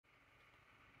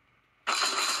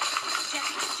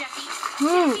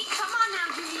Jeffy, come on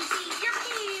now, Julius, eat your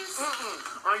peas.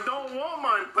 I don't want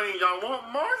my peas. I want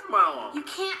marshmallows. You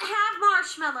can't have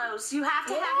marshmallows. You have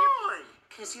to have your...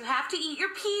 Because you have to eat your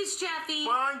peas, Jeffy.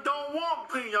 But I don't want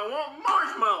peas. I want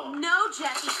marshmallows. No,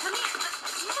 Jeffy, come here.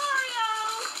 Mario!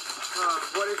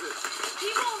 What is it? He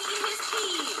won't eat his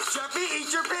peas. Jeffy, eat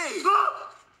your peas.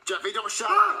 Jeffy, don't shout.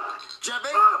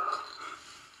 Jeffy.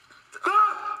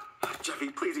 Jeffy,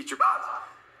 please eat your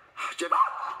peas. Jeffy.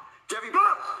 Jeffy.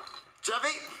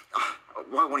 Jeffy.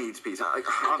 Why won't he eat his peas? I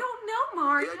don't know,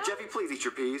 Mario. Jeffy, please eat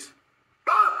your peas.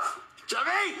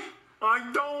 Jeffy.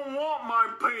 I don't want my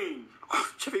peas.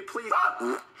 Jeffy, please.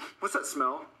 What's that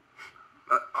smell?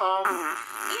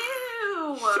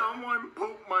 Ew. Someone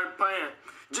pooped my pants.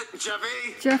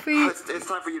 Jeffy. Jeffy. It's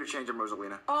time for you to change him,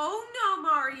 Rosalina. Oh, no,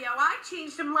 Mario. I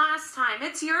changed him last time.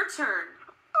 It's your turn.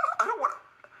 I don't want to.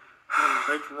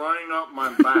 It's running up my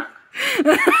back.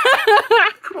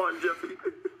 Come on, Jeffy.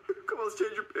 Come on, let's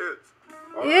change your pants.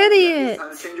 Idiot. It's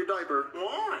time to change your diaper.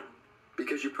 Why?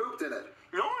 Because you pooped in it.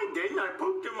 No, I didn't. I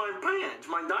pooped in my pants.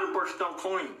 My diaper's still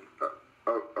clean.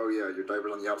 Oh yeah, your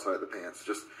diaper's on the outside of the pants.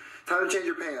 Just time to change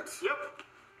your pants. Yep.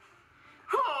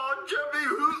 Oh, Jeffy,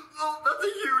 oh, that's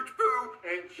a huge poop.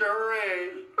 It sure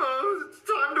is. Oh, it's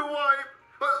time to wipe.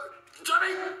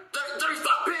 Jeffy,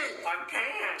 stop peeing. I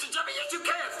can't. Jeffy, yes, you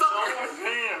can. Stop. No, I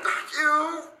can't.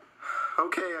 You.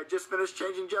 Okay, I just finished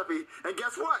changing Jeffy, and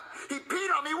guess what? He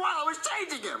peed on me while I was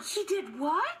changing him. He did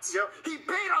what? Yep, he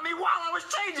peed on me while I was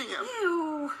changing him.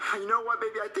 Ew. You know what,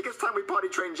 baby? I think it's time we potty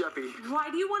train Jeffy. Why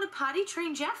do you want to potty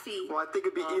train Jeffy? Well, I think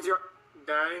it'd be easier.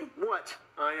 Daddy, What?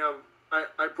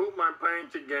 I pooped my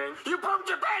pants again. You pooped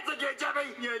your pants again,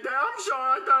 Jeffy! Yeah, Dad, I'm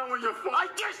sorry. I thought it was a fart.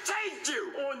 I just changed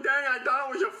you! Oh, Daddy, I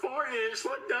thought it was a fart and it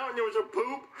slipped out and there was a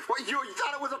poop. What, you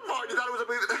thought it was a fart? You thought it was a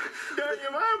poop? Daddy,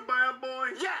 am I a bad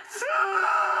boy? Yes!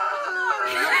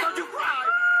 Don't you cry!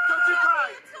 Don't you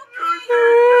cry!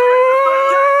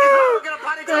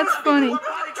 That's funny. We're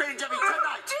potty training Jeffy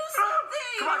tonight! Do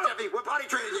something! Come on, Jeffy, we're potty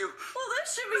training you! Well,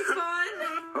 this should be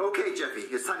fun. Okay, Jeffy,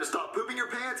 it's time to stop pooping your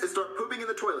pants and start pooping in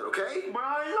the toilet, okay? But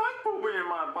I like pooping in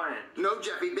my pants. No,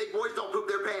 Jeffy, big boys don't poop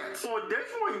their pants. Well, this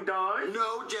one does.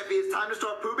 No, Jeffy, it's time to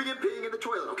start pooping and peeing in the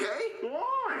toilet, okay?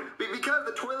 Why? Because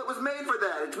the toilet was made for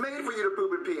that. It's made for you to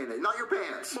poop and pee in it, not your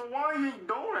pants. But why you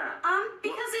do that?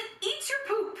 Because it eats your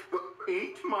poop.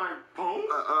 Eat my poop?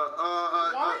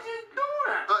 Why Why did you do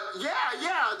that? Yeah.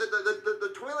 The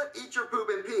toilet eats your poop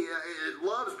and pee. It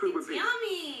loves poop and pee.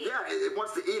 Yummy. Yeah, it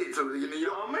wants to eat it. So you don't.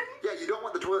 Yummy? Yeah, you don't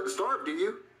want the toilet to starve, do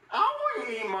you? I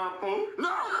wouldn't eat my poop. No.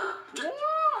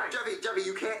 Why? Jeffy,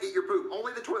 you can't eat your poop.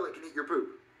 Only the toilet can eat your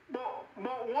poop. But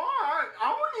why?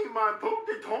 I wouldn't eat my poop.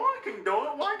 The toilet can do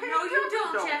it. Why can't No, you Jeffy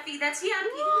don't, do it? Jeffy. That's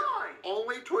yucky. Why?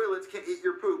 Only toilets can eat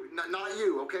your poop, not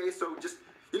you. Okay, so just.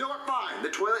 You know what? Fine. The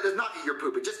toilet does not eat your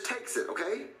poop. It just takes it,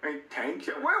 okay? It takes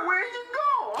it. Where did it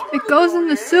go? It goes in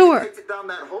the sewer. It takes it down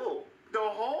that hole. The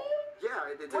hole?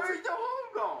 Yeah, it takes Where's it. the hole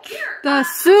go? Here. The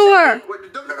sewer.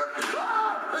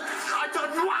 I told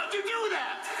you, why'd you do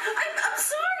that? I'm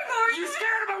sorry, Mario. You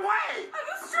scared him away. I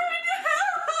was trying to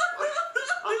help.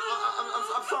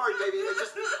 I'm sorry, baby. It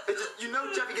just, you know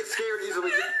Jeffy gets scared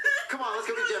easily. Come on, let's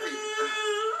go get Jeffy.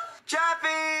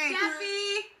 Jeffy!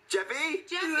 Jeffy. Jeffy?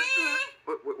 Jeffy.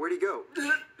 Where'd he go?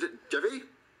 Jeffy?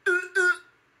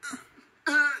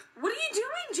 What are you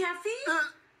doing, Jeffy?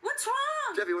 What's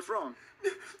wrong? Jeffy, what's wrong?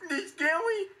 This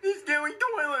scary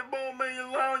toilet bowl made a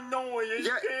loud noise. It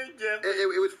scared Jeffy.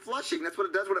 It was flushing. That's what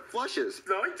it does when it flushes.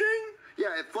 Flushing?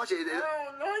 Yeah, it flushes. I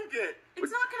don't like it.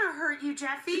 It's not going to hurt you,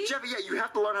 Jeffy. Jeffy, yeah, you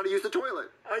have to learn how to use the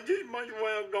toilet. I just might as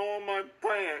well go on my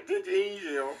pants. It's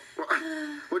easier.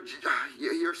 Well,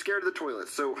 you're scared of the toilet,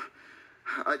 so...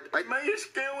 I made a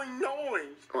scary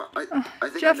noise. Well, I think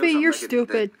Jeffy, I know you're something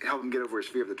stupid. that help him get over his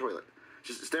fear of the toilet.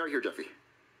 Just stay right here, Jeffy.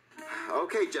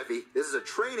 Okay, Jeffy, this is a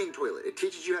training toilet. It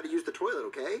teaches you how to use the toilet,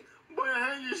 okay? But it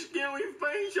has a scary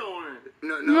face on it.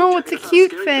 No, Jeffy, it's a not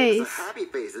cute scary face. It's a happy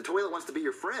face. The toilet wants to be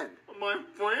your friend. My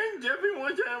friend? Jeffy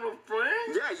wants to have a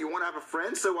friend? Yeah, you want to have a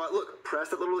friend? So, look, press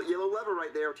that little yellow lever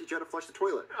right there. It'll teach you how to flush the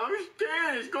toilet. I'm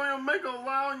scared. It's going to make a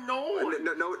loud noise.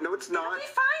 No, it's not. It'll be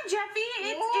fine, Jeffy.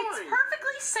 It's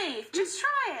perfectly safe. Just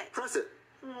try it. Press it.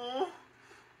 Oh.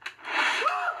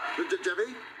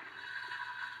 Jeffy?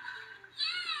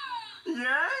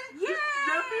 Yeah? Yay!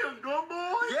 Jeffy a good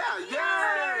boy? Yeah,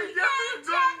 yay! Jeffy a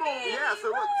good boy. Yeah, so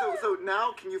look, so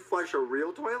now can you flush a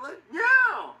real toilet? Yeah.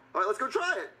 All right, let's go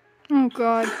try it. Oh,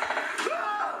 God.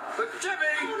 Jeffy!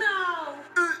 Oh, no.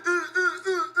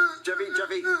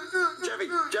 Jeffy.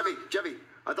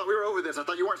 I thought we were over this. I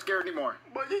thought you weren't scared anymore.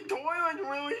 But the toilet's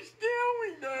really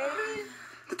scary, Daddy.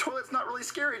 The toilet's not really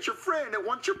scary. It's your friend. It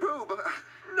wants your poop.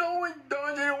 No, it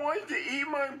doesn't. It wants to eat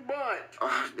my butt.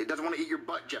 It doesn't want to eat your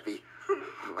butt, Jeffy.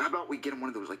 How about we get him one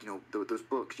of those, like, those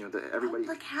books, that everybody...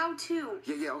 Like how to?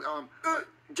 Yeah,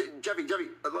 Jeffy,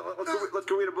 let's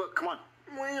go read a book. Come on.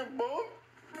 Read a book?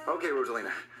 Okay,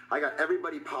 Rosalina. I got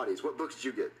Everybody Potties. What books did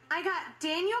you get? I got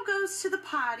Daniel Goes to the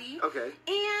Potty. Okay.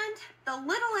 And The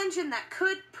Little Engine That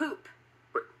Could Poop.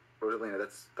 But, Rosalina,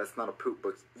 that's not a poop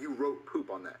book. You wrote poop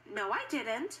on that. No, I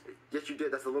didn't. Yes, you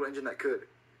did. That's the little engine that could.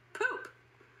 Poop.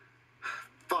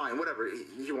 Fine, whatever.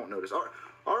 He won't notice.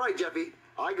 All right, Jeffy.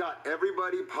 I got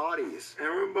Everybody Potties.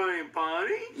 Everybody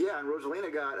potty? Yeah, and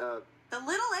Rosalina got, The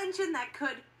Little Engine That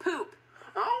Could Poop.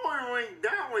 I want to read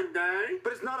that one, Daddy.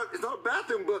 But it's not a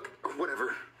bathroom book.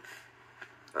 Whatever.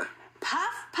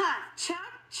 Puff, puff, chug,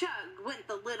 chug, went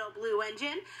the little blue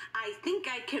engine. I think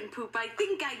I can poop, I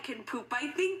think I can poop, I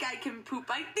think I can poop,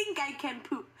 I think I can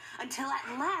poop. Until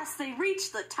at last they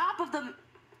reached the top of the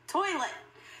toilet.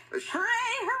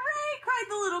 Hooray, hooray, cried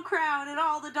the little crowd and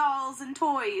all the dolls and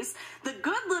toys. The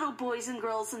good little boys and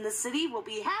girls in the city will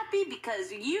be happy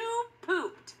because you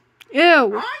pooped. Ew.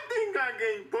 I think I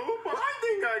can poop. I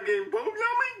think I can poop.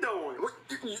 Let me do it. What?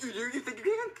 You think you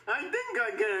can? I think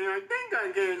I can. I think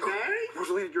I can, Daddy.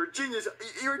 Rosalina, you're a genius.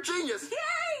 You're a genius.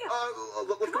 Yay!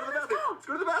 Let's go to the bathroom. Let's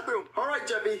go to the bathroom. All right,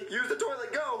 Jeffy. Use the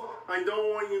toilet. Go. I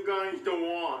don't want you guys to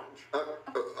watch.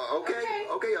 Okay.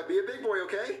 I'll be a big boy,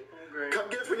 okay? Okay. Come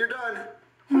get us when you're done.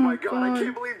 Oh my God, I God.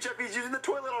 can't believe Jeffy's using the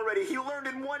toilet already. He learned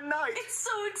in one night. It's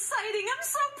so exciting. I'm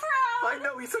so proud. I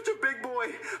know, he's such a big boy.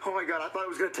 Oh my God, I thought it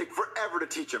was going to take forever to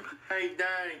teach him. Hey,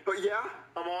 Daddy. But yeah?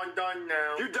 I'm all done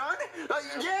now. You done?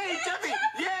 Yay, Jeffy!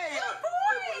 Yay!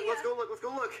 boy! Let's go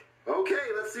look.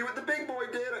 Okay, let's see what the big boy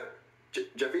did.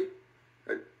 Jeffy,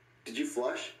 did you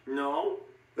flush? No.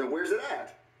 Then where's it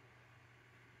at?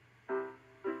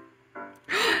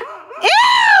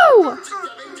 Ew!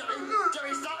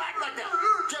 Jeffy, stop acting like that!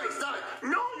 Jeffy, stop it!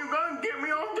 No, you gotta get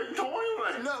me off the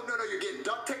toilet. No, you're getting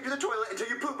duct taped to the toilet until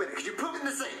you poop in it, because you pooped in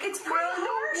the sink. It's pretty Well, I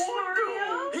harsh, don't want to.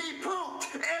 Mario. He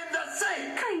pooped in the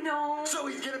sink! I know. So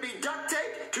he's gonna be duct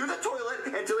taped to the toilet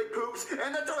until he poops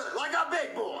in the toilet, like a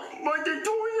big boy! But the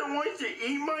toilet wants to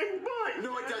eat my butt.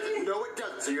 No, it doesn't.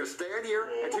 So you're gonna stay in here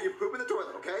until you poop in the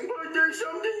toilet, okay? But there's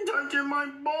something touching my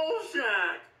ball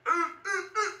sack.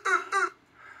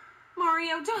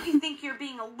 Mario, don't you think you're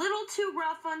being a little too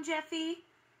rough on Jeffy?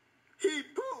 He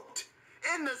pooped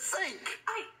in the sink!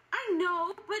 I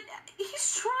know, but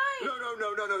he's trying.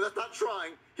 No, that's not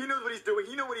trying. He knows what he's doing.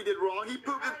 He knows what he did wrong. He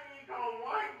pooped in... Daddy don't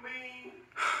like me.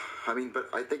 I mean, but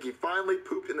I think he finally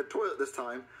pooped in the toilet this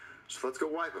time. So let's go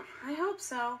wipe him. I hope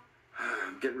so.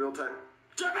 I'm getting real tired.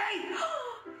 Jeffy!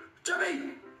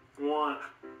 Jeffy! What?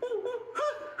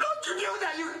 How'd you do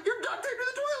that? You're duct taped to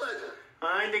the toilet!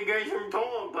 I had to get some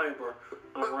toilet paper.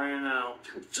 I ran out.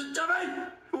 Jeffy!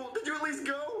 Well, did you at least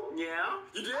go? Yeah?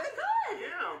 You did? Good.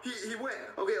 Yeah. He went.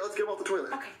 Okay, let's get him off the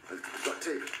toilet. Okay. Duct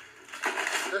tape.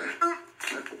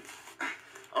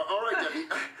 All right, Jeffy.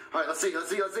 All right, let's see.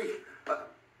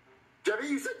 Jeffy,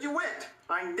 you said you went.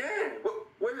 I did.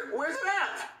 Where's it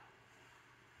at?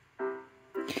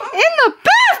 In the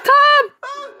bathtub!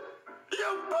 You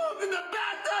pooped in the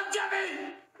bathtub, Jeffy!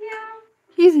 Yeah.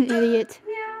 He's an idiot.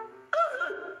 Yeah.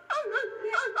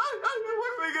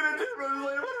 What are we gonna do, Rosalina?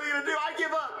 What are we gonna do? I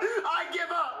give up!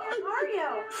 Mario,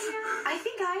 I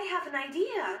think I have an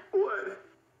idea. What?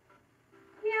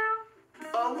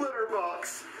 Yeah. A litter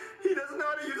box. He doesn't know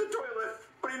how to use a toilet,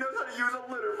 but he knows how to use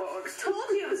a litter box. Told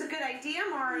you it was a good idea,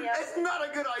 Mario. It's not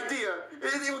a good idea.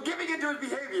 It will get me into his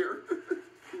behavior.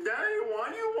 Daddy, why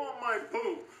do you want my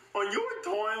poop on your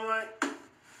toilet?